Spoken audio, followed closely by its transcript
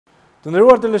Të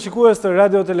nderuar teleshikues të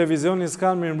Radio Televizionit,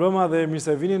 mirëmbrëma dhe mirë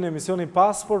se vini në emisioni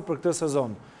Pasport për këtë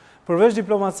sezon. Përveç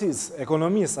diplomacisë,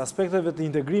 ekonomisë, aspekteve të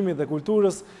integrimit dhe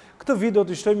kulturës, këtë video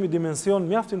t'i shtojmë një dimension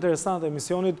mjaft interesant e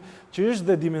emisionit, që është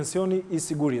dhe dimensioni i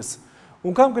sigurisë.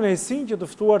 Unë kam kënaqësinë që të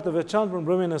ftuar të veçantë për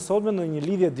mbrëmjen e sotme në një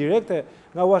lidhje direkte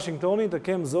nga Washingtoni të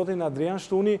kem zotin Adrian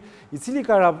Shtuni, i cili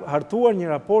ka hartuar një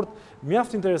raport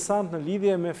mjaft interesant në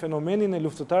lidhje me fenomenin e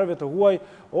luftëtarëve të huaj,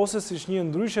 ose siç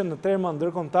njihen ndryshe në terma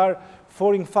ndërkombëtar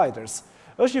foreign fighters.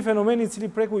 Është një fenomen i cili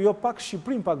preku jo pak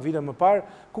Shqipërinë pak vite më parë,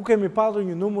 ku kemi patur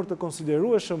një numër të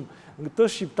konsiderueshëm të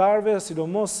shqiptarëve,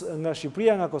 sidomos nga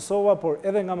Shqipëria, nga Kosova, por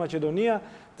edhe nga Maqedonia,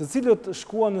 të cilët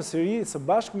shkuan në Siri së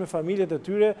bashku me familjet e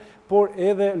tyre, por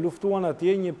edhe luftuan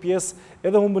atje, një pjesë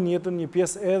edhe humbën jetën, një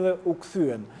pjesë edhe u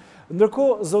kthyen.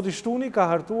 Ndërkohë, zoti Shtuni ka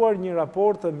hartuar një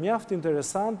raport mjaft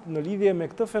interesant në lidhje me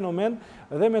këtë fenomen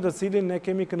dhe me të cilin ne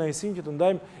kemi kënaqësinë që të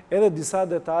ndajmë edhe disa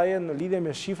detaje në lidhje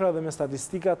me shifra dhe me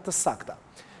statistika të sakta.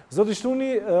 Zoti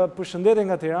Shtuni, përshëndetje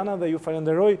nga Tirana dhe ju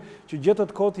falenderoj që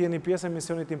gjetët kohë të jeni pjesë e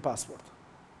emisionit Tim Passport.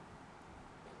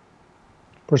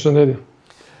 Përshëndetje.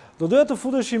 Do doja të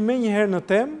futeshim me një herë në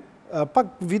temë.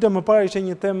 Pak vite më parë ishte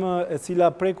një temë e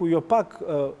cila preku jo pak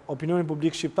opinionin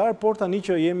publik shqiptar, por tani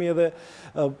që jemi edhe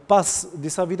pas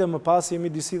disa vite më pas,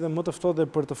 jemi disi dhe më të ftohtë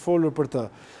për të folur për të.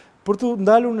 Për të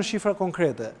ndalur në shifra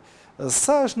konkrete,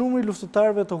 sa është numri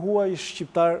luftëtarëve të huaj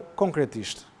shqiptar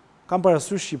konkretisht? Kam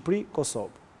parasysh Shqipëri,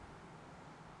 Kosovë.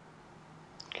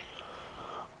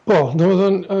 Po,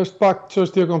 domethënë është pak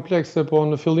çështje komplekse, po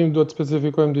në fillim duhet të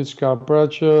specifikojmë diçka,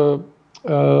 pra që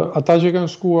ata që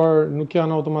kanë shkuar nuk janë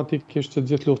automatikisht të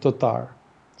gjithë luftëtar,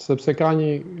 sepse ka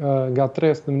një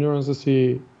gatres në mënyrën se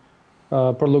si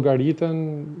përllogariten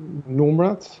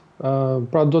numrat,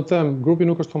 pra do të them grupi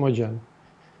nuk është homogjen.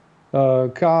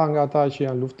 Ka nga ata që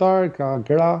janë luftar, ka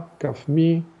gra, ka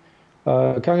fëmijë,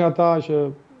 ka nga ata që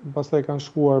pastaj kanë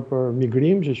shkuar për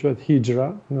migrim, që quhet hijra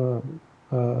në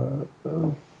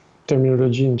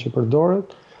terminologjinë që përdoret.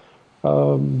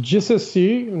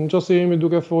 Gjithsesi, nëse jemi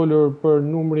duke folur për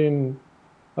numrin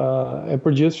e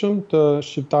përgjithshëm të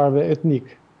shqiptarëve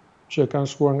etnik që kanë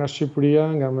shkuar nga Shqipëria,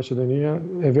 nga Maqedonia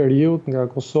e Veriut, nga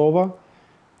Kosova,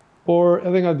 por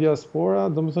edhe nga diaspora,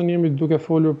 domethënë jemi duke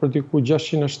folur për diku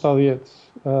 670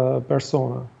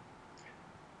 persona.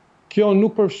 Kjo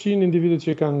nuk përfshin individët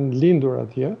që kanë lindur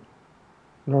atje,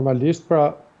 normalisht,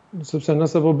 pra sepse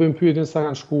nëse po bëjmë pyetjen sa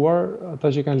kanë shkuar, ata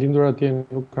që kanë lindur atje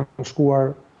nuk kanë shkuar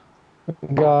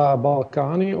nga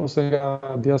Ballkani ose nga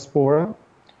diaspora,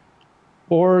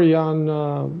 por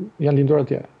janë lindur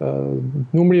atje.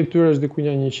 Numri i tyre është diku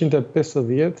nga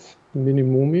 150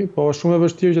 minimumi, po është shumë e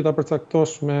vështirë që ta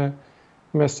përcaktosh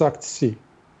me saktësi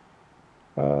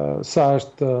sa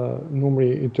është numri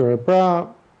i tyre. Pra,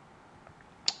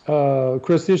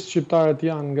 kryesisht shqiptarët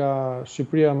janë nga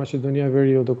Shqipëria, Maqedonia e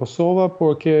Veriut dhe Kosova,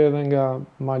 por ke edhe nga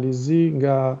Malizi,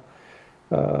 nga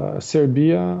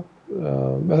Serbia,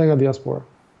 edhe nga diaspora.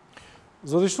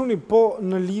 Zoti Shtuni, po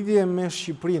në lidhje me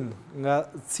Shqipërinë, nga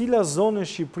cila zonë e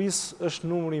Shqipërisë është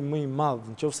numri më i madh,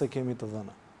 nëse kemi të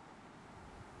dhëna?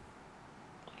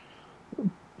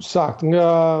 Sakt, nga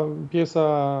pjesa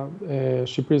e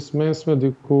Shqipërisë mesme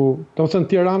diku, domethënë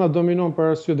Tirana dominon për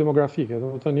arsye demografike,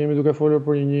 domethënë jemi duke folur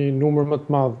për një numër më të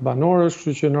madh banorësh,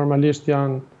 kështu që normalisht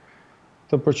janë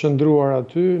të përqendruar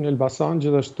aty, në Elbasan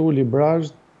gjithashtu,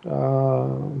 Librazh,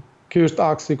 ky është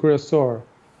aksi kryesor,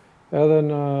 edhe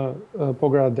në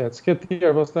Pogradec. Ke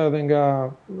tjerë pastaj edhe nga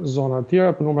zona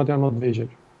tjera, por numrat janë më të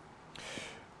vegjël.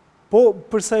 Po,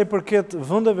 përsa i përket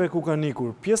vendeve ku kanë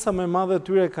ikur, pjesa më e madhe e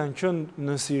tyre kanë qenë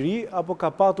në Siri apo ka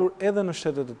patur edhe në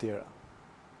shtete të tjera?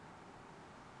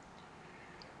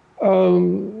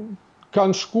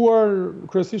 Kanë shkuar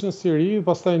kryesisht në Siri,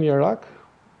 pastaj në Irak.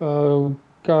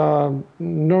 Ka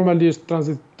normalisht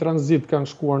tranzit kanë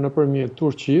shkuar nëpërmjet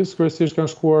Turqisë, kryesisht kanë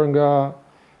shkuar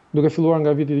duke filluar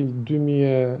nga viti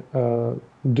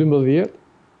 2012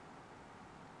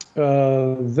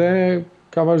 dhe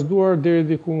ka vazhduar deri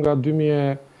diku nga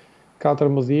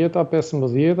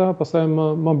 2014-15, pastaj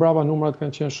më mbrapa numrat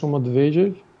kanë qenë shumë më të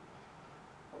vegjël.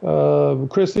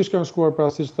 Kryesisht kanë shkuar pra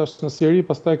siç thash në Siri,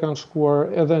 pastaj kanë shkuar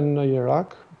edhe në Irak,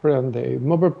 prandaj.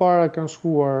 Më përpara kanë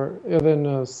shkuar edhe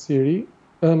në Siri,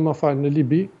 në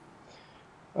Libi,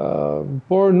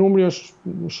 por numri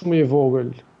është shumë i vogël.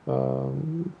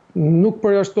 Nuk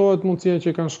përjashtohet mundësia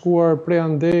që kanë shkuar prej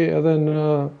andej edhe në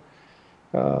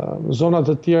zonat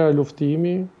të tjera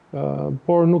luftimi,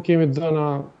 por nuk kemi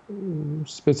dhëna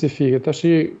specifike.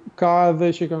 Tashi ka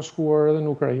edhe që kanë shkuar edhe në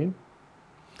Ukrainë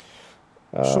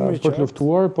për të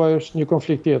luftuar, po është një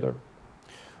konflikt tjetër.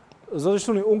 Zotë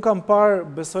Shtuni, unë kam parë,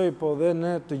 besoj, po dhe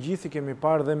ne të gjithi kemi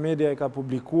parë dhe media e ka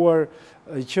publikuar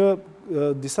që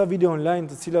disa video online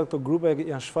të cilat këto grupe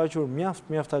janë shfaqur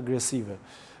mjaft agresive.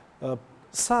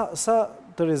 Sa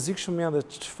të rrezikshëm janë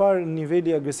dhe çfarë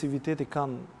niveli agresiviteti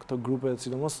kanë këto grupe,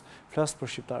 sidomos flas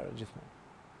për shqiptarët gjithmonë?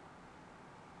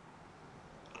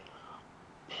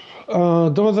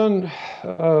 Domethënë,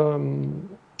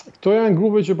 këto janë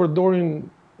grupe që përdorin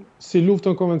si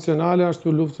luftën konvencionale,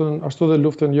 ashtu dhe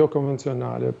luftën jo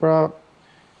konvencionale. Pra,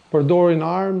 përdorin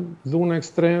armë, dhunë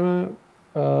ekstreme,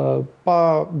 pa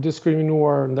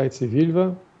diskriminuar ndaj civilëve,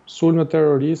 sulme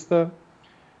terroriste,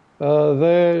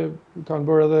 dhe kanë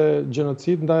bërë edhe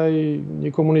gjenocid ndaj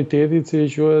një komuniteti i cili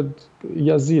quhet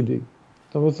Yazidi.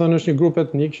 Domethënë është një grup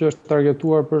etnik që është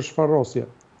targetuar për shfarrosje.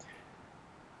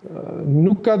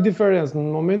 Nuk ka diferencë në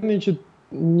momentin që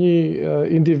një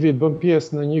individ bën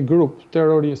pjesë në një grup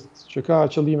terrorist që ka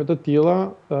qëllime të tilla,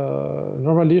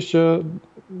 normalisht që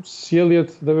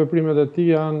sjelljet dhe veprimet e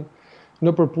tij janë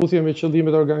në përputhje me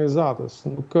qëllimet e organizatës.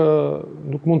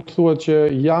 Nuk mund të thuhet që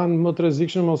janë më të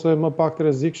rrezikshëm ose më pak të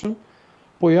rrezikshëm,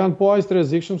 po janë po aq të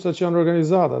rrezikshëm sa që janë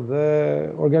organizatat. Dhe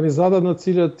organizatat në të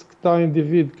cilët këta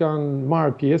individ kanë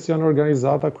marrë pjesë janë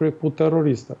organizata kryekëputh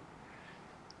terroriste.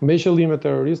 Me qëllime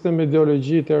terroriste, me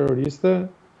ideologji terroriste.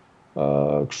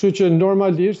 Kështu që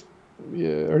normalisht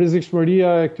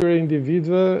rrezikshmëria e këtyre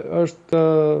individëve është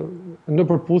në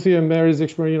përputhje me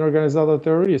rrezikshmërinë e organizatave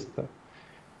terroriste.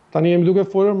 Tani jemi duke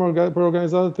folur për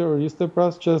organizata terroriste, pra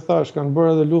që thash, kanë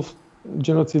bërë edhe luftë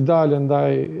gjenocidale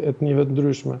ndaj etnive të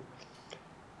ndryshme.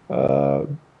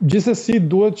 Gjithsesi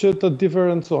duhet që të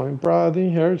diferencojmë. Pra edhe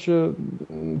një herë që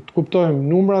të kuptojmë,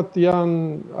 numrat janë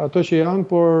ato që janë,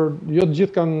 por jo të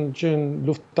gjithë kanë qenë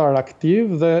luftëtar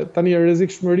aktiv dhe tani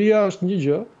rrezikshmëria është një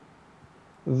gjë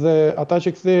dhe ata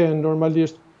që kthehen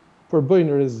normalisht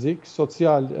përbëjnë rrezik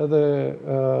social edhe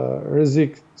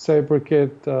rrezik sa i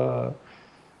përket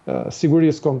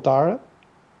sigurisë kombëtare,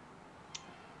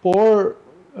 por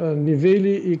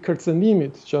niveli i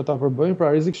kërcënimit që ata përbëjnë,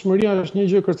 pra rrezikshmëria është një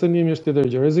gjë, kërcënimi është tjetër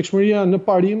gjë. Rrezikshmëria në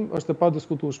parim është e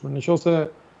padiskutueshme. Nëse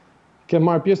ke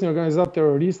marrë pjesë në një organizatë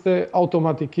terroriste,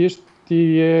 automatikisht ti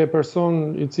je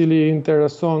person i cili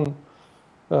intereson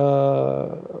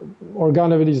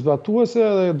organeve ligjzbatuese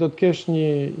dhe do të kesh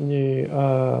një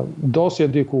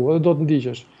dosje diku dhe do të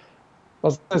ndiqesh.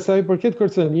 Pastaj sa i përket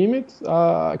kërcënimit,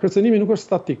 kërcënimi nuk është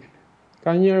statik.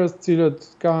 Ka njerëz të cilët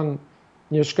kanë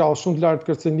një shkallë shumë të lartë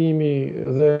kërcënimi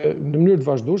dhe në mënyrë të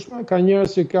vazhdueshme, ka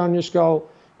njerëz që kanë një shkallë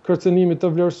kërcënimi të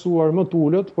vlerësuar më të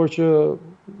ulët, por që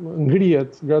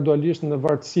ngrihet gradualisht në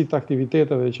varësi të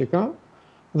aktiviteteve që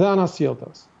kanë dhe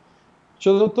anasjelltas.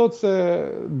 Që do të thotë se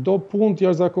do punë të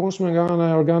jashtëzakonshme nga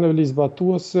ana e organeve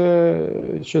ligjzbatuese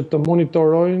që të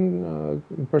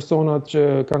monitorojnë personat që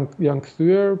janë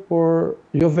kthyer, por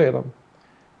jo vetëm.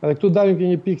 Edhe këtu dalim ke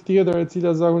një pikë tjetër e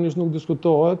cila zakonisht nuk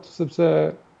diskutohet, sepse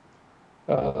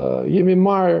jemi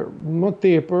marrë më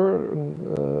tepër,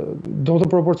 do të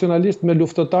proporcionalisht me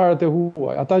luftëtarët e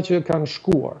huaj, ata që kanë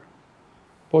shkuar.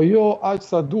 Po jo aq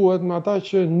sa duhet me ata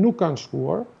që nuk kanë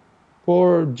shkuar,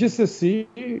 por gjithsesi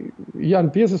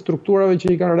janë pjesë e strukturave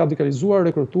që i kanë radikalizuar,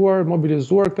 rekrutuar,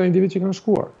 mobilizuar këta individ që kanë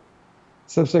shkuar.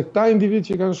 Sepse këta individ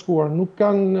që kanë shkuar nuk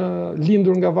kanë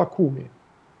lindur nga vakumi.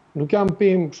 Nuk janë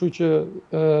pemë, kështu që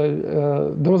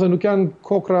domethënë nuk janë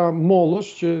kokra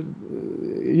mollësh që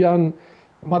janë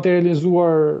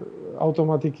materializuar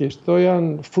automatikisht. Këto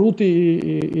janë fruti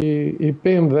i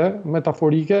pemëve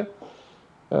metaforike,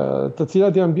 të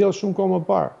cilat janë mbjellë shumë kohë më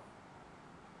parë.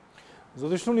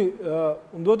 Zotë Shtuni,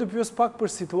 unë do të pyes pak për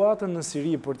situatën në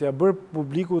Siri, për t'ia bërë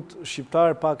publikut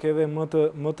shqiptar pak edhe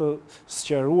më të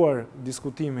sqaruar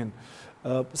diskutimin.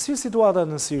 Si situata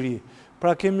në Siri?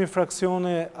 Pra kemi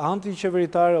fraksione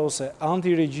anti-qeveritare ose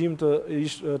anti-regjim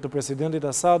të presidentit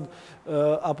Assad,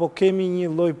 apo kemi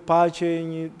një lloj paqe,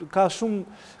 ka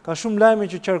shumë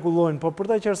lajme që qarkullojnë, por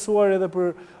për ta qartësuar edhe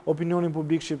për opinionin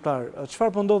publik shqiptar,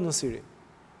 çfarë po ndodh në Siri?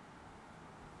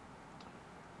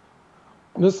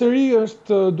 Në Siri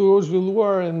është duke u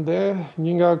zhvilluar ende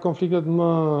një nga konfliktet më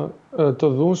të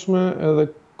dhunshme edhe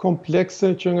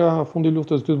komplekse që nga fundi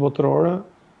luftës së dytë botërore.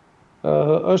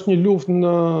 Është një luftë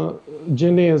në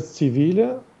gjenezë civile,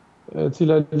 e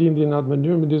cila lindi në atë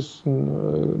mënyrë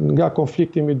nga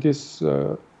konflikti midis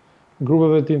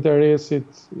grupeve të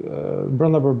interesit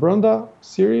brenda për brenda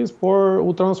Sirisë, por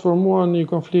u transformua në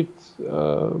një konflikt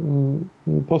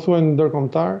pothuajse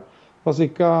ndërkombëtar,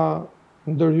 pasi ka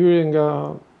ndërhyrje nga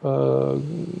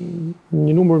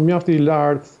një numër mjaft i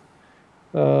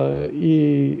lartë i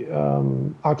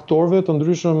aktorëve të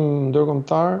ndryshëm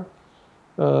ndërkombëtar,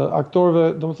 aktorëve,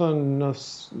 domethënë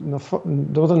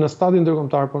në stadin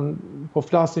ndërkombëtar, po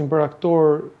flasim për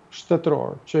aktor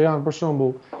shtetëror, që janë për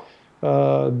shembull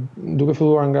duke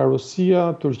filluar nga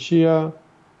Rusia, Turqia,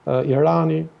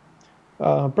 Irani.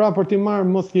 Pra për t'i marrë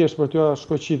më thjesht, për t'ja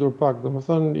shkoqitur pak,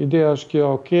 domethënë ideja është kjo,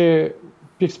 ke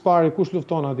pikë pari kush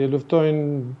lufton atje, luftojnë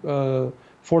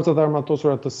forcat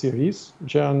armatosura të Sirisë,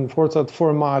 që janë forcat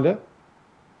formale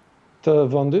të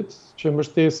vendit, që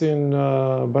mbështesin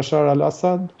Bashar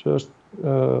al-Assad, që është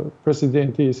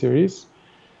presidenti i Sirisë.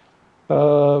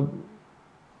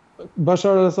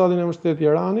 Bashar al-Assadin e mbështet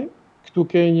Irani, këtu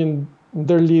ke një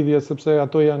ndërlidhje sepse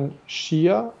ato janë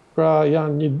shia, pra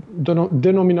janë një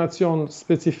denominacion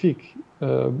specifik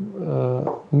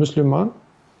musliman.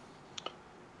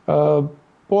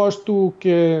 Po ashtu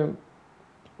ke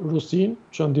Rusin,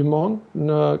 që ndihmon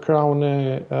në krahun e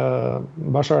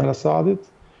Bashar al-Assadit,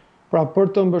 pra për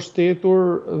të mbështetur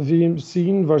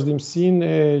vazhdimsinë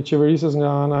e qeverisjes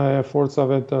nga ana e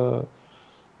forcave të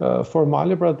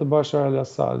formale, pra të Bashar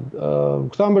al-Assad.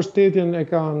 Këta mbështetjen e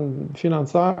kanë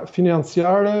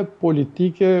financiare,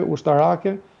 politike,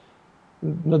 ushtarake,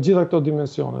 në gjitha këto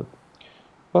dimensionet.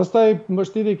 Pastaj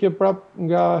mbështetje ke prap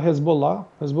nga Hezbollah.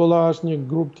 Hezbollah është një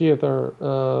grup tjetër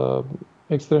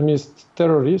ekstremist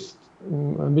terrorist,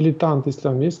 militant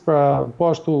islamist, pra po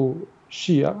ashtu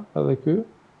shia edhe ky,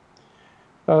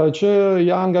 që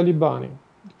janë nga Libani.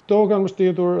 Këto kanë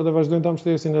mbështetur dhe vazhdojnë ta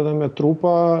mbështesin edhe me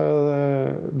trupa, edhe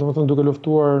domethënë duke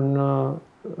luftuar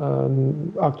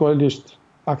aktualisht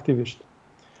aktivisht.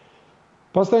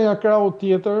 Pastaj nga krahu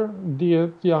tjetër,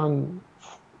 dihet janë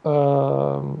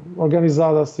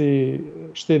organizata si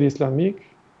Shteti Islamik,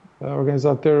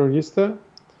 organizata terroriste.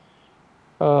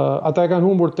 Ata e kanë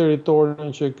humbur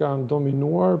territorin që kanë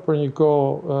dominuar për një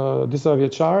kohë disa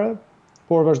vjeçare,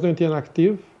 por vazhdojnë të jenë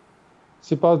aktiv.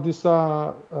 Sipas disa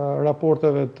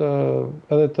raporteve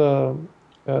edhe të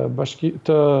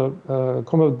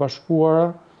Kombeve të Bashkuara,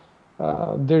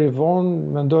 deri vonë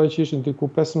mendohet që ishin diku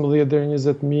 15 deri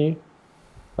 20.000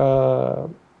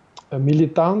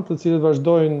 militantë të cilët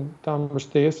vazhdojnë ta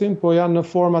mbështesin, po janë në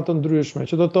forma të ndryshme,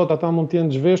 që do të thotë ata mund të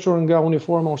jenë zhveshur nga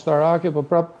uniforma ushtarake, por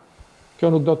prap kjo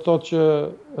nuk do të thotë që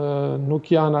nuk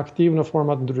janë aktiv në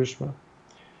forma të ndryshme.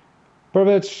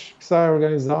 Përveç kësaj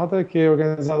organizate, ke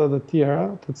organizata të tjera,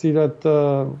 të cilat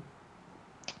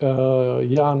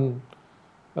janë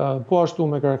po ashtu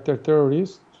me karakter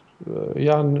terrorist,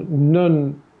 janë nën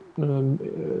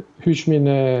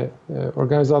hyjmin e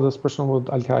organizatës për shembull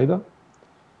Al-Qaida.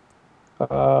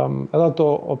 Edhe ato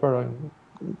operojnë.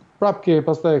 Prap ke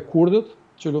pastaj kurdët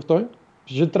që luftojnë,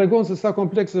 që tregon se sa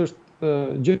komplekse është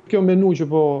gjithë kjo menu që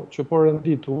po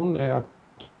rendit unë e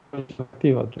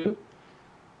aktiv aty.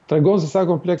 Tregon se sa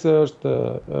komplekse është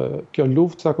kjo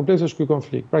luftë, sa komplekse është ky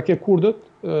konflikt. Pra ke kurdët,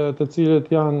 të cilët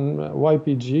janë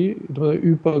YPG, domethënë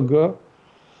YPG,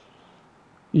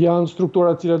 janë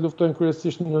struktura të cilat luftojnë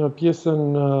kryesisht në pjesën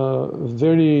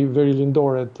veri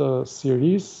lindore të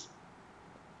Sirisë.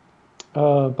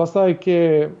 Pastaj ke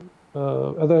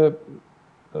edhe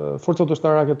forcat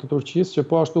ushtarake të Turqisë, që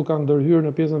po ashtu kanë ndërhyrë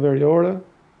në pjesën veriore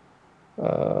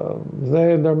dhe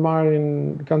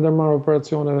kanë ndërmarrë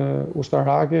operacione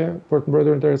ushtarake për të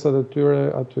mbrojtur interesat e tyre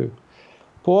aty.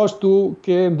 Po ashtu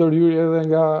ke ndërhyrje edhe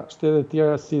nga shtete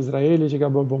tjera si Izraeli, që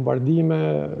ka bërë bombardime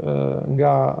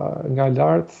nga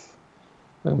lart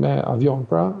me avion,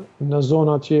 pra, në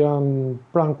zonat që janë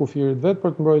pranë kufirit vet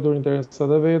për të mbrojtur interesat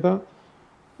e veta.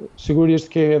 Sigurisht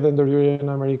ke edhe ndërhyrjen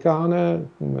amerikane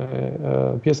me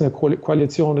pjesën e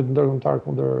koalicionit ndërkombëtar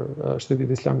kundër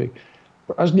Shtetit Islamik.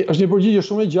 Është një përgjigje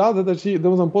shumë e gjatë, dhe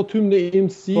domethënë po tym në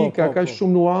imësi, ka kaq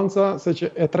shumë nuanca, se që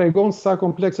e tregon sa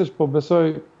komplekse është, po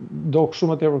besoj do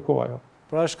shumë të tepër kohë ajo.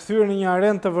 Pra është kthyer në një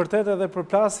arenë të vërtetë edhe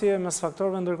përplasje mes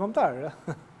faktorëve ndërkombëtar.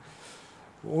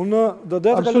 Unë do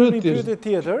të kaloj në një pyetje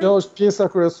tjetër. Kjo është pjesa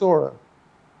kryesore.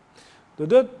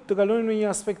 Do të kalojmë në një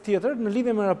aspekt tjetër në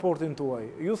lidhje me raportin tuaj.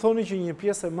 Ju thoni që një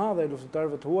pjesë e madhe e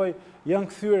luftëtarëve tuaj janë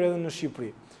kthyer edhe në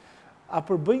Shqipëri. A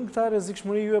përbëjnë këta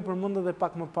rrezikshmëri, ju e përmendët edhe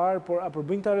pak më parë, por a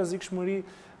përbëjnë këta rrezikshmëri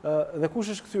dhe kush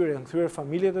është kthyer? Janë kthyer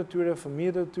familjet e tyre,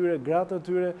 fëmijët e tyre, gratë e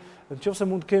tyre, nëse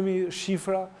mund të kemi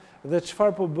shifra, dhe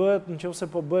çfarë po bëhet nëse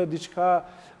po bëhet diçka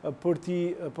për t'i,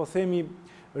 po themi,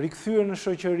 rikthyer në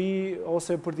shoqëri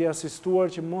ose për t'i asistuar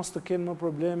që mos të kenë më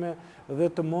probleme dhe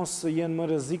të mos jenë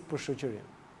më rrezik për shoqërinë.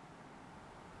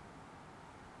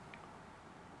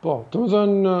 Po, të më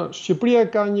thënë, Shqipëria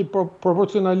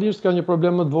proporcionalisht ka një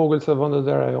problem më të vogël se vendet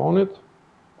e rajonit.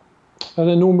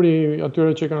 Edhe numri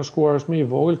atyre që kanë shkuar është më i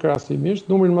vogël krahasimisht.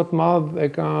 Numrin më të madh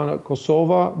e ka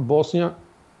Kosova, Bosnia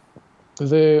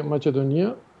dhe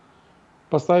Maqedonia.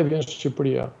 Pastaj vjen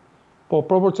Shqipëria. Po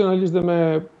proporcionalisht dhe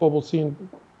me popullsinë,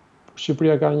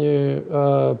 Shqipëria ka një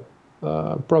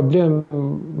problem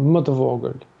më të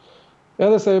vogël.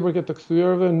 Edhe sa i përket të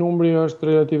kthyer-ve, numri është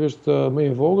relativisht më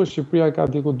i vogël. Shqipëria ka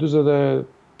diku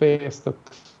 45 të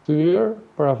kthyer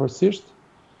parafërsisht,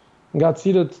 nga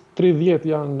cilët 30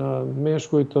 janë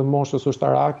meshkuj të moshës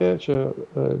ushtarake që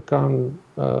kanë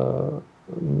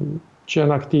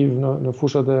qenë aktiv në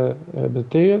fushat e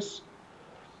betejës.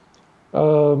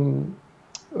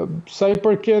 Sa i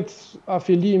përket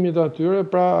afilimit atyre,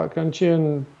 pra kanë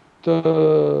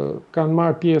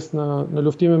marrë pjesë në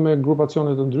luftime me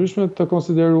grupacione të ndryshme, të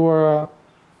konsideruara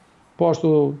po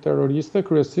ashtu terroriste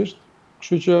kryesisht,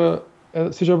 kështu që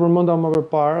siç e përmenda më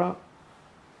përpara,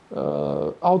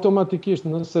 automatikisht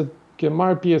nëse ke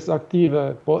marrë pjesë aktive,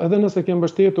 po edhe nëse ke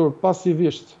mbështetur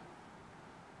pasivisht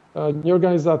një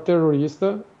organizatë terroriste,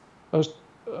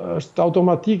 është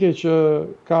automatike që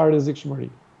ka rrezikshmëri.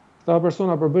 Këta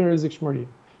persona përbëjnë rrezikshmëri.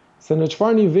 Se në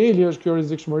çfarë niveli është kjo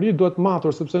rrezikshmëri duhet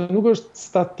matur, sepse nuk është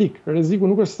statik. Rreziku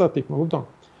nuk është statik, më kupton?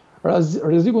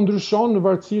 Rreziku ndryshon në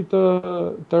varësi të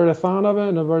rrethanave,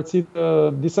 në varësi të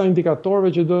disa indikatorëve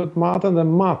që duhet maten dhe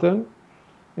maten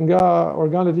nga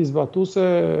organet i zbatuese,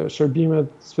 shërbimet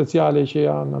speciale që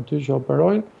janë aty që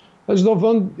operojnë, dhe çdo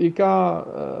vend i ka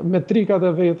metrikat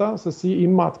e veta se si i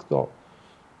mat këto.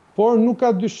 Por nuk ka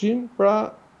dyshim,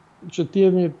 pra që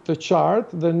t'jemi të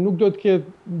qartë dhe nuk do të ketë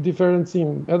diferencim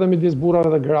edhe midis burrave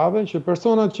dhe grave, që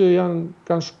personat që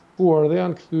kanë shkuar dhe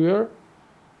janë kthyer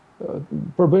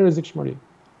përbëjnë rrezikshmëri.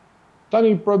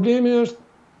 Tani problemi është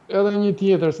edhe një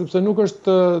tjetër, sepse nuk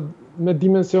është me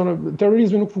dimensione,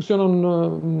 terrorizmi nuk funksionon në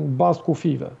bazë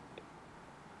kufive.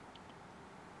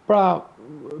 Pra,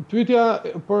 pyetja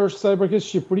për sa i përket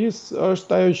Shqipërisë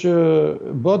është ajo që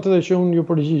bëhet dhe që unë ju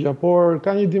përgjigja, por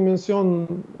ka një dimension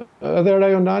edhe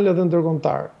rajonal edhe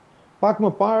ndërkombëtar. Pak më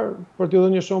parë, për t'ju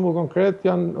dhënë një shembull konkret,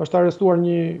 është arrestuar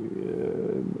një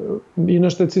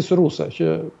shtetësisë ruse që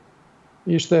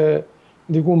ishte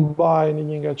diku mbaj në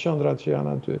një nga qendrat që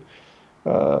janë aty.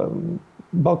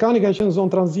 Ballkani ka qenë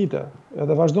zonë tranzite,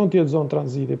 edhe vazhdon të jetë zonë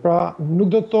tranziti. Pra,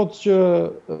 nuk do të thotë që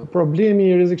problemi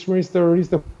i rrezikshmërisë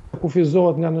terroriste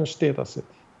kufizohet nga nënshtetasit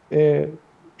e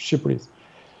Shqipërisë.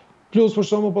 Plus, për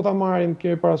shembull, po ta marrim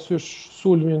kemi parasysh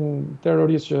sulmin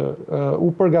terrorist që u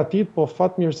përgatit, po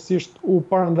fatmirësisht u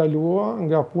parandalua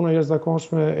nga puna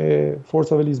jashtëzakonshme e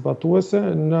forcave ligjzbatuese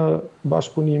në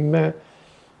bashkëpunim me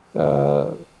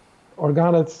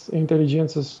organet e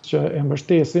inteligjencës që e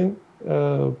mbështesin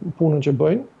punën që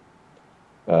bëjnë.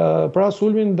 Pra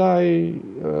sulmin ndaj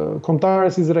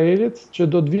kombëtares Izraelit që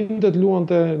do të vinte të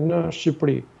luante në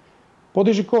Shqipëri. Po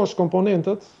të shikosh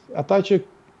komponentët, ata që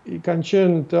i kanë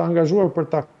qenë të angazhuar për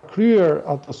ta kryer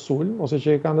atë sulm, ose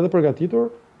që e kanë edhe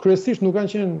përgatitur, kryesisht nuk kanë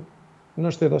qenë në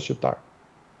shtetat shqiptar.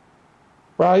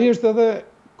 Pra ai është edhe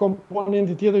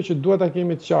komponenti tjetër që duhet ta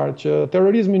kemi të qartë, që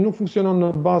terrorizmi nuk funksionon në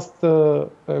bazë të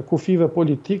kufive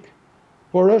politik,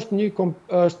 por është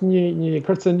një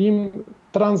kërcënim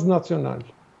transnacional.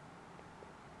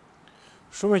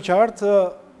 Shumë e qartë,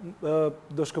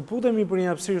 do shkëputemi për një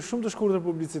hapësirë shumë të shkurtër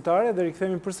publicitare dhe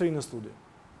rikthehemi përsëri në studio.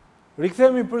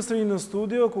 Rikthehemi përsëri në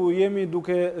studio ku jemi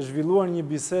duke zhvilluar një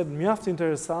bisedë mjaft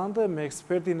interesante me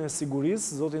ekspertin e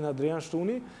sigurisë, zotin Adrian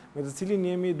Shtuni, me të cilin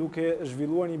jemi duke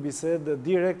zhvilluar një bisedë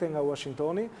direkte nga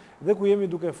Washingtoni dhe ku jemi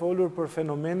duke folur për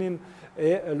fenomenin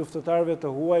e luftëtarëve të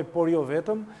huaj, por jo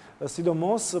vetëm,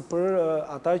 sidomos për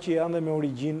ata që janë dhe me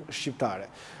origjinë shqiptare.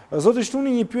 Zoti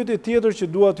Shtuni, një pyetje tjetër që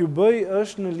dua t'ju bëj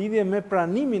është në lidhje me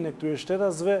pranimin e këtyre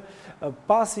shtetasve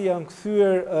pasi janë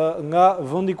kthyer nga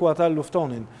vendi ku ata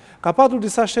luftonin. Ka patur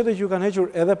disa shtete që ju kanë hequr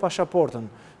edhe pasaportën,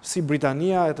 si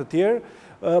Britania e të tjerë,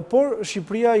 por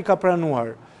Shqipëria i ka pranuar.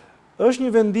 Është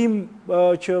një vendim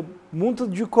që mund të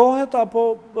gjykohet apo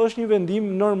është një vendim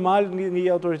normal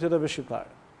nga autoriteteve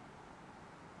shqiptare?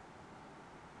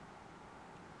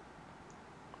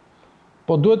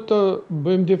 Po duhet të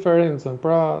bëjmë diferencën.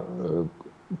 Pra,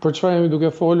 për çfarë jemi duke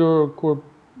folur kur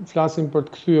flasim për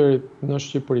të kthyerit në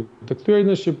Shqipëri? Të kthyerit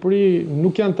në Shqipëri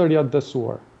nuk janë të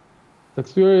riatësuar. Të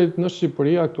kthyerit në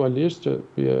Shqipëri aktualisht, që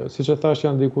siç e thash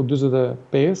janë diku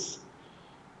 45,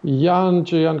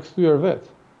 janë kthyer vetë.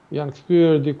 Janë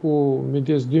kthyer diku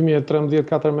midis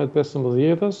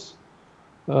 2013-14-15-s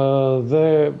dhe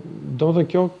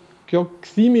domethënë kjo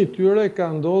kthimi i tyre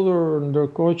ka ndodhur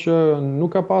ndërkohë që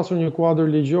nuk ka pasur një kuadër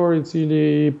ligjor i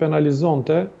cili i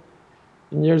penalizonte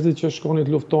njerëzit që shkonin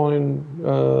të luftonin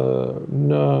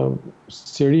në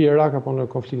Siri, Irak apo në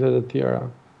konfliktet e tjera.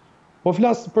 Po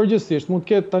flas përgjithsisht, mund të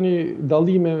ketë tani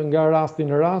dallime nga rasti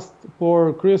në rast,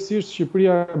 por kryesisht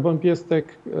Shqipëria bën pjesë tek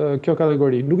kjo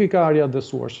kategori. Nuk i ka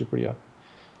riatësuar Shqipëria.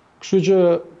 Kështu që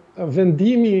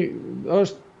vendimi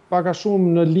është pak a shumë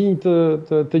në linjë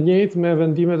të njëjtë me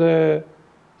vendimet e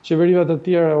qeverive të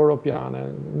tjera europiane.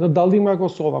 Në dallim nga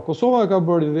Kosova. Kosova ka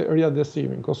bërë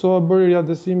riadesimin. Kosova bërë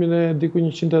riadesimin e diku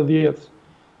 110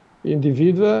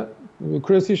 individëve,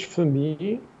 kryesisht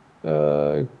fëmijë,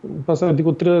 pastaj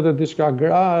diku 30 e diçka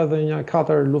gra edhe një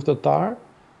 4 luftëtar.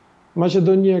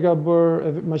 Maqedonia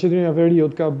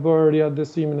Veriut ka bërë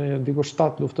riadesimin e diku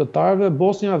 7 luftëtarëve,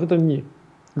 Bosnia vetëm 1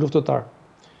 luftëtar.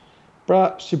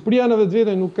 Pra, Shqipëria në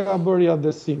vetvete nuk ka bërë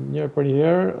riadesim njëherë për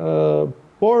herë,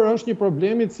 por është një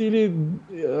problem i cili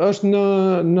është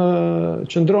në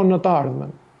qëndron në të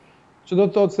ardhmen. Që do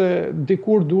të thotë se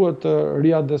dikur duhet të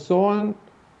riadesohen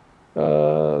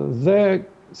dhe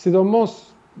sidomos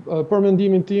për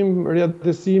mendimin tim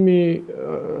riadesimi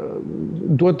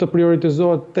duhet të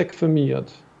prioritizohet tek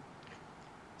fëmijët.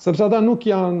 Sepse ata nuk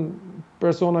janë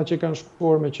persona që kanë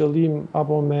shkuar me qëllim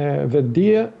apo me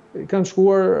vetdije, kanë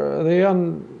shkuar dhe janë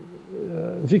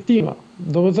viktima.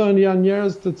 Domethënë janë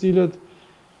njerëz të cilët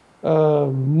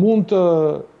mund të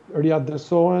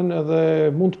riadesohen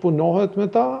edhe mund të punohet me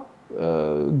ta,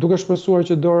 duke shpresuar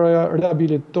që do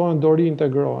rehabilitohen, do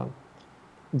reintegrohen.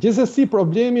 Gjithsesi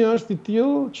problemi është i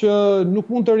tillë që nuk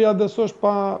mund të riadesosh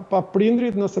pa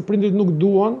prindrit nëse prindrit nuk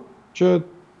duan që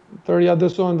të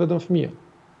riadesohen vetëm fëmijët.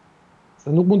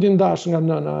 Se nuk mund t'i ndash nga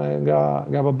nëna e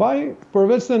nga babai,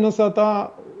 përveç se nëse ata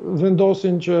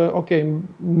vendosin që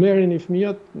merrini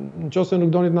fëmijët, nëse nuk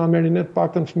doni të na merrni ne, të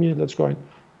paktën fëmijët le të shkojnë.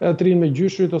 Edhe të rinë me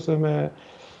gjyshrit ose me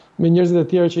njerëzit e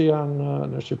tjerë që janë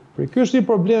në Shqipëri. Ky është një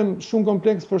problem shumë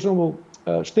kompleks, për shembull,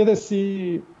 shtete si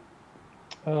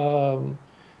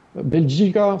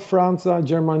Belgjika, Franca,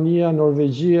 Gjermania,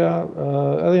 Norvegjia,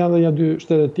 edhe janë dhe një 2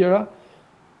 shtete tjera,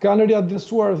 kanë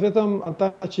riadesuar vetëm ata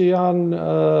që janë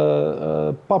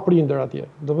pa prindër atje.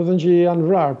 Do të thënë që janë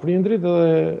vrarë prindrit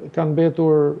dhe kanë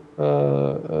mbetur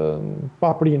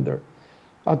pa prindër.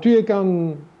 Aty e kanë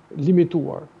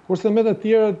limituar. Kurse me të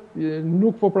tjerët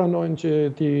nuk po pranojnë që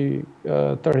ti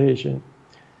tërheqin.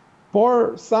 Por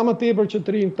sa më tepër që të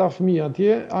rinë këta fëmijë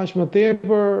atje, aq më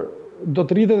tepër do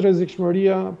të rritet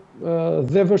rrezikshmëria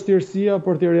dhe vështirësia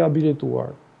për t'i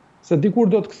rehabilituar. Se dikur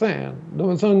do të kthehen.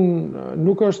 Domethënë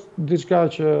nuk është diçka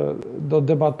që do të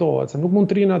debatohet, se nuk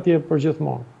mund të rinë atje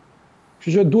përgjithmonë.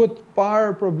 Kështu që duhet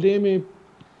parë problemi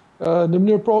në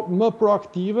mënyrë më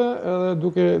proaktive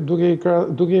edhe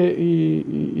duke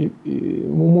i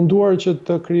munduar që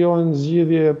të krijohen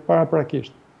zgjidhje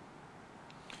paraprakisht.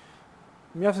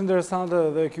 Mjaft interesante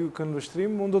dhe ky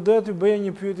këndvështrim. Unë do doja t'ju bëja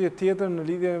një pyetje tjetër në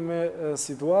lidhje me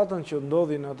situatën që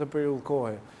ndodhi në atë periudhë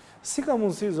kohe. Si ka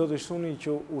mundësi, zoti Shtuni,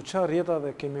 që u qa rjeta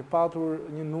dhe kemi patur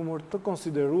një numër të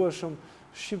konsiderueshëm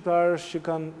shqiptarësh që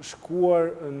kanë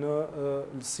shkuar në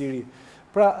Siri?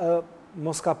 Pra,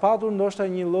 mos ka patur ndoshta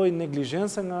një lloj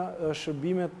neglizhence nga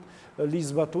shërbimet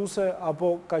ligjzbatuese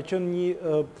apo ka qenë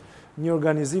një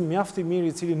organizim mjaft i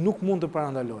mirë i cili nuk mund të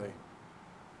parandalojë?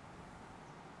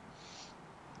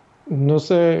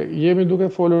 Nëse jemi duke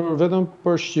folur vetëm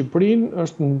për Shqipërinë,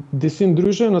 është disi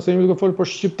ndryshe, nëse jemi duke folur për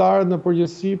shqiptarët në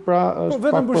përgjithësi, pra është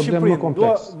pak problem më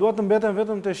kompleks. Dua të mbeten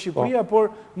vetëm te Shqipëria, por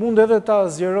mund edhe ta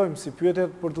zgjerojmë si pyetje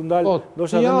për të ndalë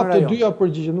ndoshta edhe në rajon. Ti jap të dyja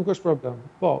përgjigjet, nuk është problem.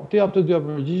 Po, ti jap të dyja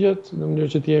përgjigjet në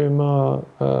mënyrë që të jemi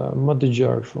më të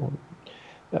gjerë kështu.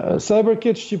 Sa e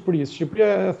përket Shqipërisë,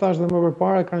 Shqipëria e thash dhe më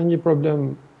përpara ka një problem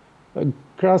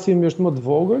krahasimisht më të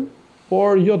vogël,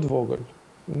 por jo të vogël.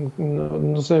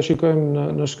 Nëse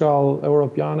shikojmë në shkallë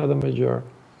europiane dhe me gjërë.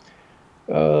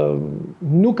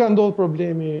 Nuk ka ndodhur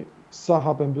problemi sa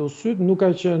hape mbyll syt, nuk ka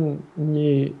qenë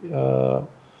një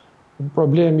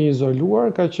problem i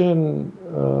izoluar, ka qenë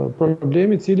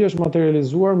problemi i cili është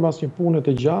materializuar mbas një pune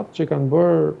të gjatë që kanë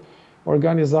bërë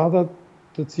organizatat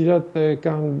të cilat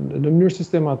kanë në mënyrë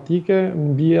sistematike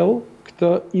mbjell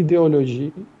këtë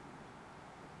ideologji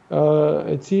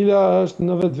e cila është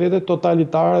në vetvete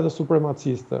totalitare dhe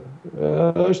supremaciste.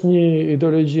 Është një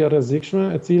ideologji e rrezikshme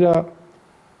e cila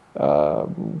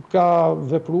ka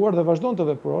vepruar dhe vazhdon të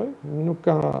veprojë, nuk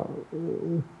ka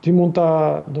ti mund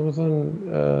ta,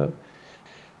 domethënë,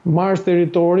 marrësh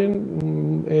territorin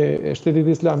e Shtetit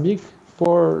Islamik,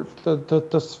 por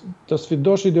të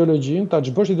sfidosh ideologjinë, ta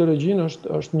çbosh ideologjinë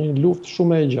është një luftë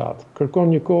shumë e gjatë.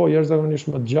 Kërkon një kohë jashtëzakonisht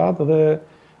më të gjatë dhe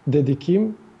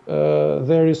dedikim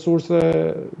dhe resurse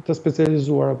të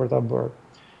specializuara për ta bërë.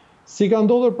 Si ka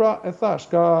ndodhur, pra, e thash,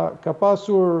 ka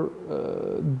pasur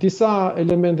disa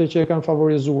elemente që e kanë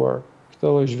favorizuar këtë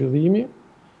lloj zhvillimi.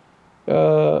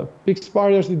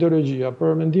 Pikëparja është ideologjia.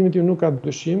 Për mendimin tim nuk ka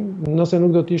dyshim, nëse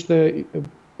nuk do të ishte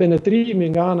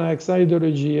penetrimi nga ana e kësaj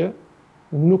ideologjie,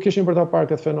 nuk kishim për ta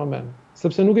parë këtë fenomen,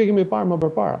 sepse nuk e kemi parë më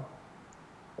përpara.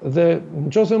 Dhe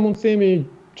nëse mund të themi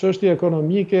çështje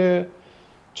ekonomike,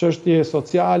 çështje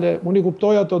sociale. Unë i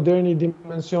kuptoj ato deri në një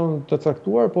dimension të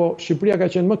caktuar, po Shqipëria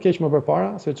ka qenë më keq më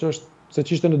përpara, se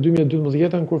ç'ishte në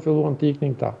 2012 kur filluan të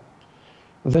iknin këta.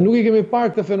 Dhe nuk i kemi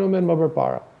parë këtë fenomen më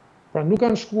përpara. Pra nuk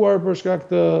kanë shkuar për shkak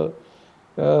të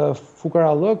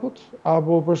fukarallëkut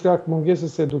apo për shkak të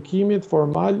mungesës së edukimit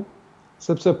formal,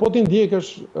 sepse po ti ndjekësh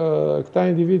këta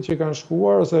individ që kanë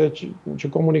shkuar ose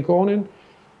që komunikonin,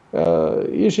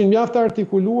 ishin mjaft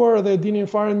artikuluar dhe e dinin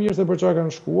fare mirë se për çfarë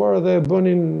kanë shkuar dhe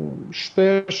bënin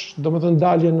shpesh, domethënë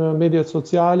daljen në mediat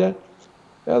sociale,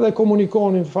 edhe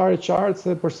komunikonin fare qartë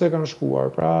se përse kanë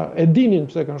shkuar. Pra e dinin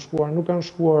pse kanë shkuar, nuk kanë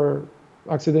shkuar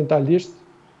aksidentalisht.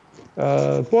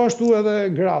 Po ashtu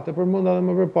edhe gratë, e përmenda edhe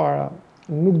më përpara.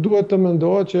 Nuk duhet të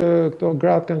mendohet që këto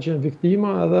gratë kanë qenë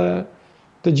viktima edhe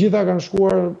të gjitha kanë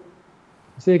shkuar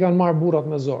se i kanë marrë burrat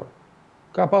me zor.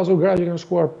 Ka pasur gra që kanë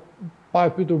shkuar pa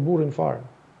e pyetur burrin fare.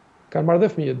 Kanë marrë dhe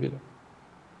fëmijët bile.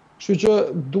 Kështu që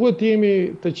duhet të jemi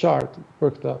të qartë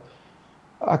për këtë.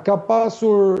 A ka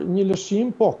pasur një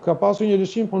lëshim? Po, ka pasur një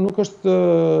lëshim, po nuk është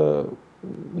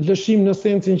lëshim në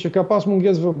sensin që ka pas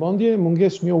mungesë vëmendje,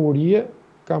 mungesë njohurie,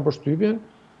 kam përshtypjen.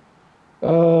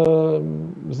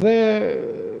 Dhe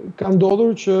ka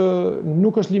ndodhur që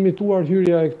nuk është limituar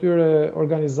hyrja e këtyre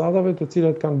organizatave të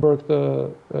cilat kanë bërë këtë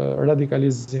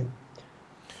radikalizim.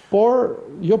 Por,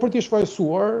 jo për t'i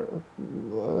shfaqsuar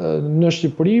në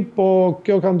Shqipëri, po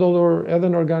kjo ka ndodhur edhe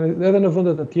në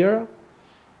vende të tjera,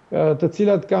 të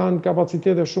cilat kanë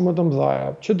kapacitete shumë të mëdha,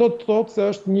 që do të thotë se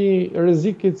është një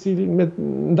rrezik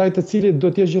ndaj të cilit do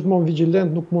të jesh gjithmonë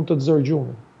vigjilent, nuk mund të të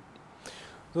zërgjumë.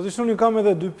 Do të Shtuni, kam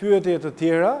edhe dy pyetje të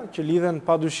tjera që lidhen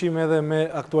padyshim edhe me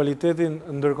aktualitetin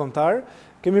ndërkombëtar.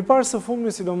 Kemi parë së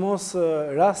fundmi sidomos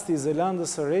rasti i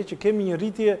Zelandës së Re që kemi një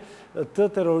rritje të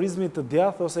terrorizmit të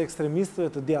djathtë ose ekstremistëve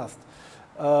të djathtë.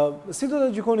 Si do të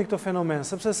gjykoni këtë fenomen?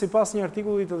 Sepse sipas një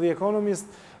artikulli të The Economist,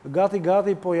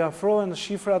 gati po i afrohen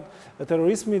shifrat e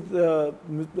terrorizmit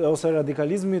ose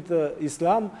radikalizmit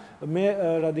islam me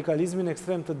radikalizmin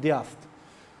ekstrem të djathtë.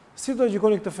 Si do të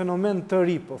gjykoni këtë fenomen të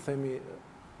ri, po themi,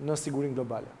 në sigurinë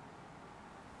globale?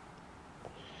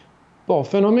 Po,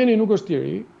 fenomeni nuk është i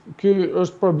ri. Ky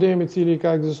është problemi i cili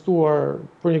ka ekzistuar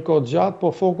për një kohë gjatë, po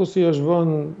fokusi është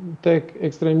vënë tek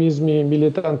ekstremizmi,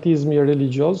 militantizmi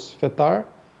religjios, fetar.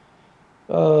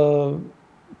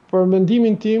 Për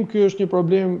mendimin tim, ky është një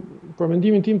problem, për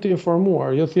mendimin tim të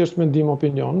informuar, jo thjesht mendim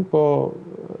opinion, po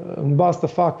në bazë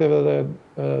të fakteve dhe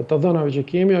të dhënave që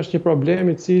kemi, është një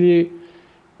problem i cili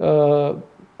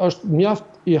është mjaft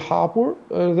i hapur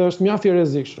dhe është mjaft i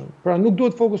rrezikshëm. Pra nuk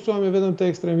duhet fokusohemi vetëm te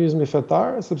ekstremizmi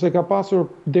fetar, sepse ka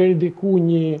pasur deri diku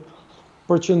një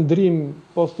përqendrim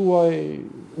pothuaj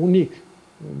unik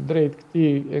drejt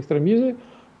këtij ekstremizmi.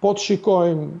 Po të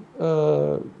shikojmë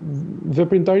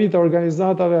veprimtaritë e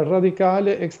organizatave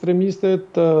radikale, ekstremiste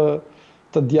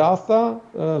të djathta,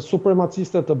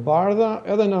 supremaciste të bardha,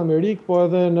 edhe në Amerikë, po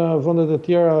edhe në vendet e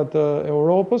tjera të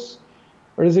Europës,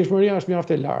 rrezikshmëria është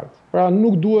mjaft e lartë. Pra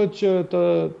nuk duhet që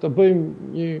të bëjmë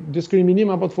një diskriminim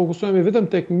apo të fokusohemi vetëm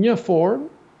tek një formë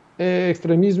e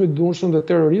ekstremizmit të dhunshëm dhe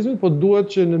terrorizmit, po duhet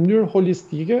që në mënyrë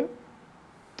holistike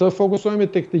të fokusohemi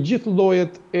tek të gjithë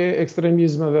llojet e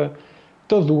ekstremizmeve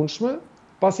të dhunshme,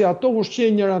 pasi ato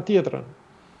ushqejnë njëra tjetrën.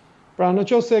 Pra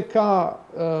nëse ka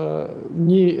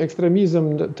një ekstremizëm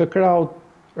të krahut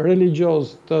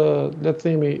religjios të, le të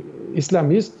themi,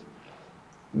 islamist,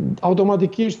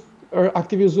 automatikisht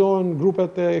aktivizohen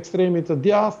grupet e ekstremit të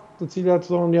djathtë, të cilat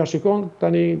thonë ja shikon,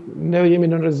 tani ne jemi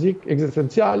në rrezik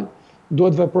ekzistencial,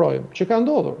 duhet veprojmë. Që ka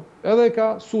ndodhur. Edhe ka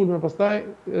sulme pastaj,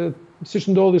 siç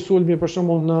ndodhi sulmi për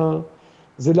shembull në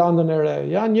Zelandën e Re.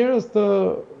 Janë njerëz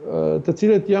të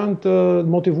cilët janë të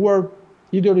motivuar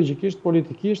ideologjikisht,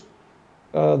 politikisht,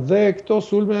 dhe këto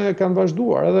sulme kanë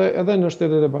vazhduar edhe në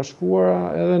Shtetet e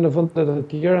Bashkuara, edhe në vende të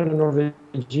tjera, në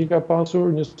Norvegji ka pasur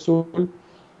një sulm.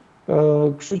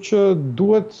 Kështu që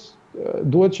duhet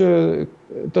që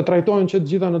të trajtohen që të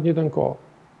gjitha në të njëjtën kohë.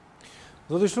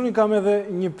 Zotë Shtuni, kam edhe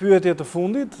një pyetje të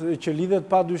fundit që lidhet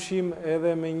padyshim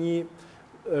edhe me një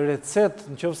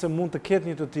recetë nëse mund të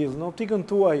ketë një të tillë. Në optikën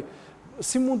tuaj,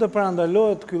 si mund të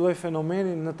parandalohet ky lloj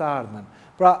fenomeni në të ardhmen?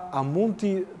 Pra, a mund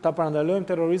ta parandalojmë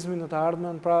terrorizmin në të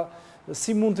ardhmen? Pra,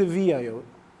 si mund të vijë ajo?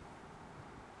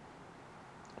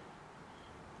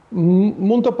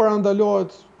 Mund të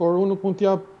parandalohet, por unë nuk mund të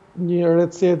jap një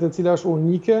recetë e cila është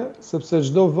unike, sepse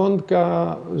çdo vend ka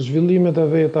zhvillimet e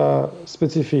veta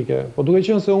specifike. Po duke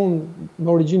qenë se unë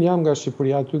me origjinë jam nga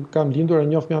Shqipëria, aty kam lindur e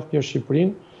njoh mjaft mirë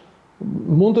Shqipërinë,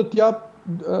 mund të t'jap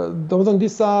domethënë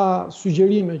disa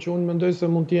sugjerime që unë mendoj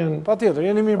se mund të jenë. Patjetër,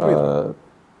 jeni mirë pritur.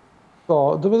 Po,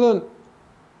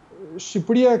 domethënë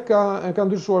Shqipëria ka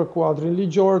ndryshuar kuadrin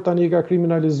ligjor, tani ka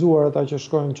kriminalizuar ata që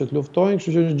shkojnë që të luftojnë,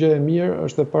 kështu që është gjë e mirë,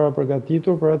 është e para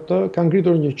përgatitur për atë, ka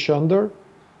ngritur një qendër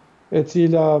e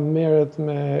cila merret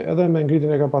edhe me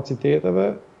ngritjen e kapaciteteve.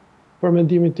 Për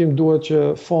mendimin tim duhet që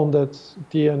fondet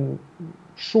të jenë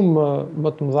shumë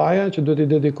më të mëdha, që duhet i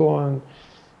dedikohen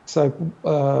kësaj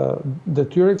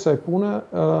detyre, kësaj pune,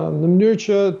 në mënyrë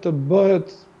që të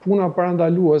bëhet puna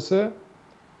parandaluese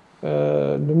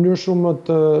në mënyrë shumë më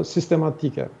të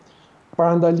sistematike.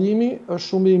 Parandalimi është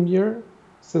shumë i mirë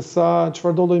se sa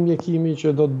çfarë do lloj mjekimi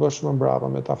që do të bësh më mbrapa,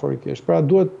 metaforikisht. Pra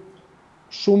duhet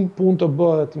shumë punë të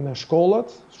bëhet me shkollat,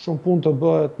 shumë punë të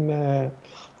bëhet me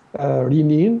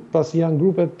rinin, pasi janë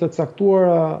grupe të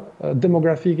caktuara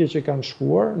demografike që kanë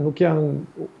shkuar, nuk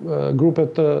janë grupe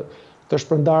të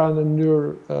shpërndara në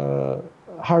mënyrë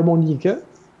harmonike,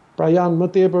 pra janë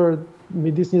më tepër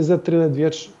midis 20-30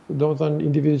 vjeç, domethënë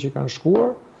individë që kanë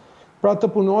shkuar, pra të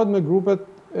punohet me grupet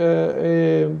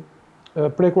e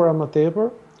prekura më tepër,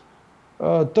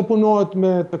 të punohet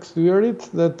me të kthyerit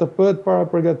dhe të bëhet para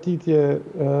përgatitje,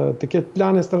 të ketë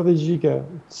plane strategjike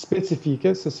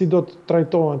specifike se si do të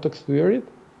trajtohen të kthyerit,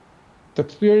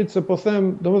 se po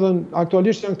them, domethënë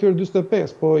aktualisht janë kthyer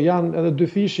 45, po janë edhe 2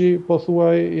 fishi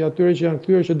pothuaj i atyre që janë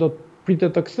kthyer që do të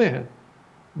pritet të kthehen,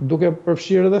 duke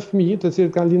përfshirë edhe fëmijët të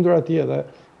cilët kanë lindur atje dhe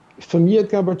fëmijët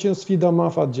kanë për qenë sfida më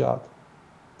afatgjatë,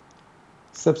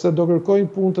 sepse do kërkojnë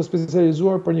punë të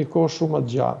specializuar për një kohë shumë më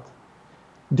të gjatë.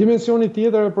 Dimensioni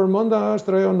tjetër e përmenda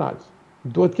është rajonal.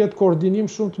 Duhet ketë koordinim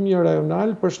shumë të mirë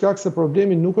rajonal për shkak se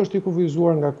problemi nuk është i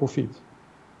kufizuar nga kufit.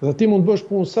 Dhe ti mund bësh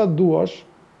punë sa duash,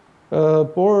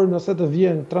 por nëse të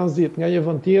vjen tranzit nga një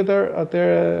vend tjetër,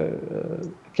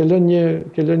 atëherë ke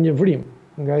lënë një vrim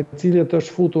nga i cili të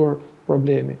është futur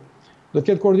problemi. Do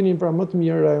të ketë koordinim pra më të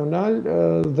mirë rajonal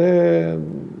dhe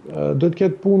do të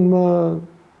ketë punë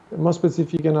më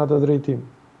specifike në atë drejtim.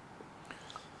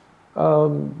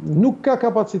 Nuk ka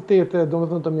kapacitete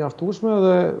domethënë të mjaftueshme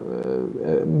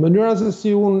dhe mënyra se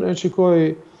si unë e shikoj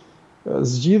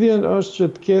zgjidhjen është që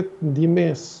të ketë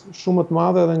ndihmës shumë të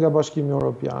madhe edhe nga Bashkimi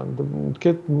Evropian, të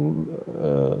ketë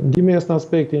ndihmës në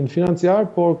aspektin financiar,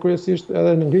 por kryesisht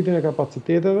edhe në ngritjen e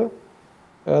kapaciteteve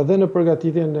dhe në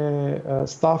përgatitjen e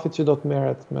stafit që do të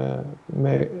merret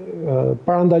me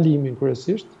parandalimin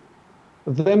kryesisht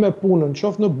dhe me punën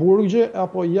qoftë në burgje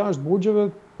apo jashtë burgjeve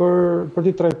për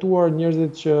të trajtuar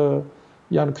njerëzit që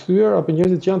janë kthyer apo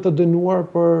njerëzit që janë të dënuar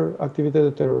për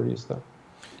aktivitete terroriste.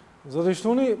 Zoti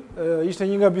Shtuni, ishte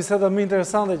një nga bisedat më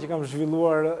interesante që kam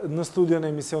zhvilluar në studion e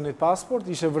emisionit Pasport.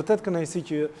 Ishte vërtet kënaqësi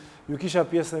që ju kisha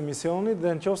pjesë në emisionit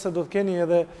dhe nëse do të keni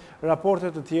edhe raporte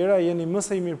të tjera, jeni më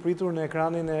së i mirëpritur në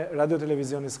ekranin e Radio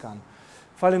Televizionit Skan.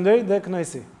 Faleminderit dhe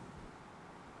kënaqësi.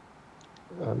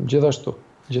 Gjithashtu,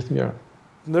 gjithë mirë.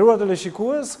 Nderuar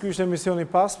teleshikues, ky ishte emisioni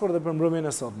Pasport dhe për mbrëmjen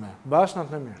e sotme. Bashkë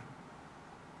natë e mirë.